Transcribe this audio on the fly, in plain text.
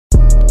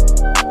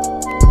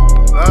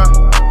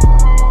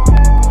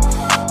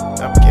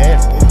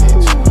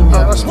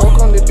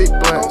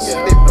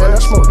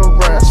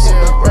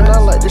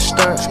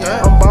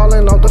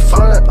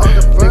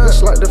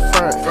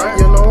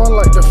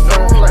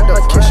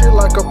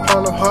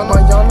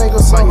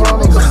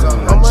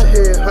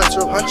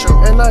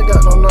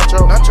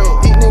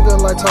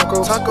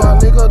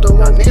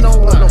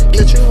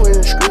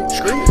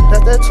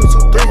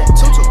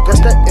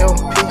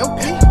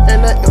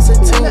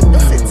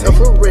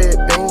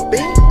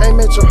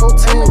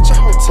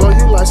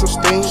some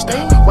steam.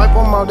 Wipe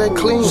them all that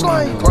clean.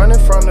 Running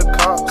from the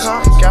cops,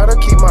 gotta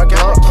keep my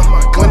Glock.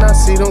 When I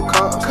see them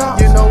cops,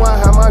 you know I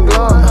have my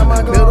Glock.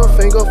 Middle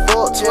finger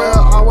 412,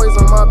 always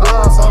on my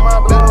block.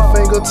 Middle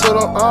finger to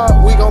the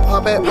arm, we gon'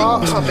 pop at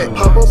pop.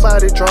 Pop a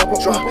body, drop a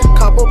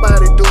cop a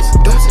body, deuce.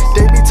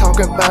 They be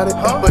talking about it,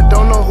 but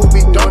don't know who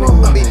be doing it.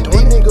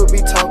 These niggas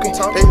be talking,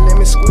 they let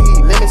me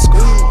squeeze.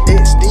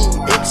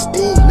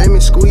 XD, let me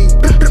squeeze.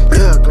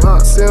 Yeah,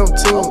 Glock 17,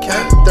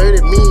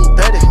 30 me,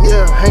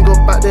 yeah, hang up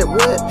out that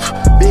wet,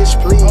 bitch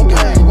please.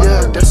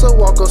 Yeah, that's a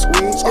walk-up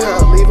squeeze. Yeah,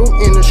 leave him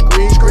in the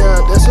streets.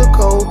 Yeah, that's a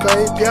cold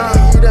case. Yeah,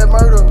 he that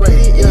murder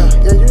rate.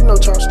 Yeah, you know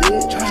Charles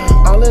did.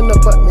 All in the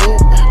apartment,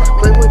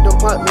 play with the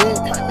apartment.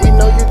 We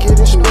know you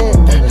getting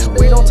spent.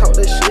 We don't talk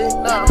that shit.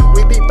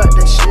 We be back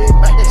that shit.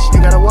 You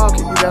gotta walk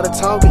it, you gotta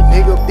talk it,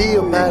 nigga. Be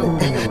about it.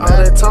 All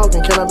that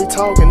talking, can I be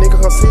talking? Nigga,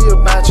 come see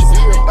about you.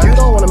 You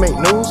don't wanna make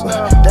news.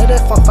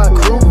 That fuck fight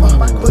crew.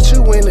 Put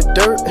you in the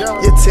dirt.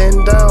 You're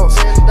 10 downs.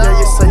 Yeah,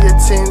 you say you're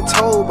 10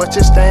 toes, but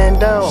you stand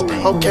down.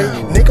 Okay,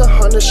 nigga,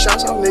 100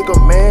 shots, y'all nigga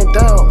man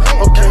down.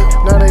 Okay,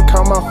 now they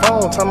call my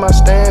phone, tell my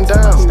stand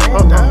down.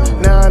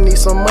 Now I need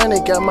some money,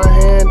 got my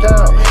hand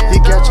down. You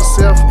got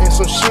yourself in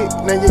some shit,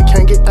 now you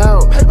can't get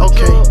out.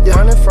 Okay, you're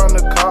running from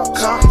the cops,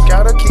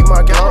 gotta keep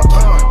my Glock.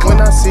 When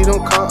I see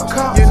them cops,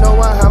 you know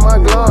I have my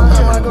Glock.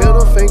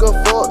 Middle finger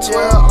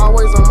 412,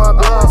 always on my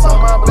block.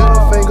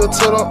 Middle finger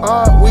to the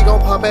arm, we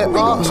gon' pop at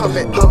pop.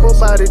 Pop a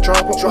body,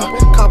 drop a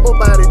cop a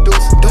body,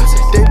 deuce.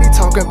 They be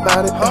talking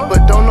about it,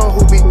 but don't know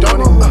who be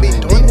doing it.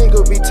 These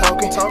niggas be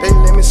talking, they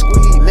let me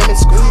squeeze.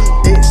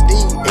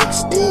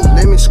 XD,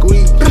 let me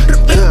squeeze.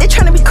 They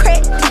tryna be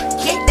crack,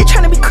 they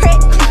tryna be crack.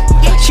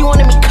 She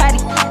wanna be Cudi,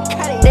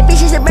 that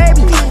bitch is a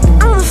baby.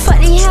 I'm a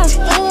fucking house,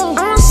 I'm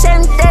on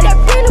 730.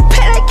 In a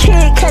pet like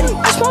Kid Cudi,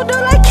 I smoke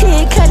dope like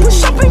Kid Cudi. We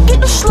shop and get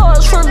the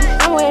slugs from me.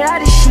 I'm with all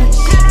this shit.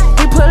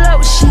 We pull up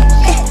with shit,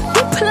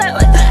 we pull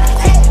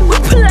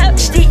up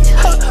with sticks.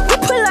 We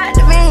pull out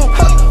the van,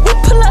 we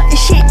pull up the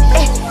shit.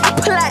 I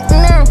pull out the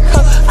 9,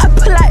 I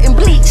pull out in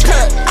bleach.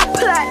 I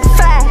pull out the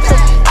 5,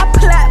 I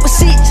pull out with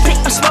 6.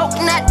 I'm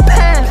smoking out the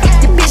pound.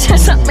 The bitch tryna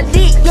suck my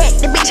dick, yeah.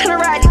 The bitch tryna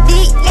ride the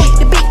dick, yeah.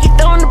 The bitch get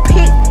thrown in the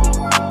pit.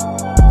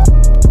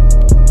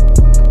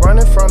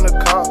 Running from the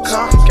cops,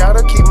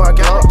 gotta keep my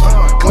Glock.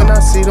 When I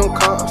see them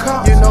cops,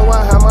 you know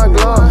I have my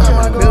Glock.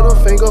 Middle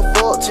finger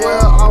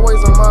 412,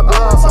 always on my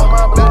block.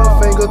 Middle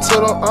finger to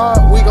the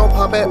arm, we gon'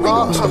 pop at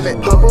pop.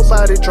 Pop a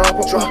body, drop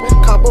a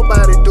cop a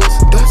body, deuce.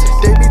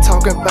 They be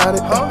talking about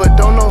it, but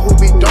don't know who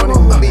be doing it.